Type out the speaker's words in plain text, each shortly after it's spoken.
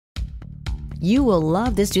You will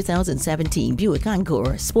love this 2017 Buick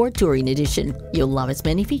Encore Sport Touring Edition. You'll love its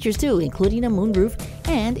many features too, including a moonroof,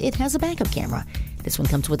 and it has a backup camera. This one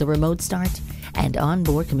comes with a remote start and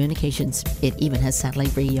onboard communications. It even has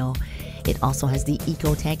satellite radio. It also has the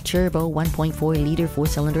EcoTech Turbo 1.4-liter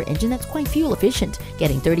 4-cylinder engine that's quite fuel efficient,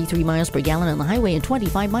 getting 33 miles per gallon on the highway and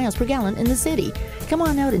 25 miles per gallon in the city. Come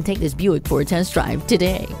on out and take this Buick for a test drive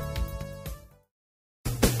today.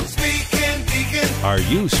 Are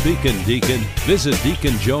you speaking Deacon? Visit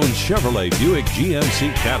Deacon Jones Chevrolet Buick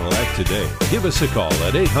GMC Cadillac today. Give us a call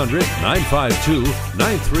at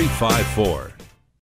 800-952-9354.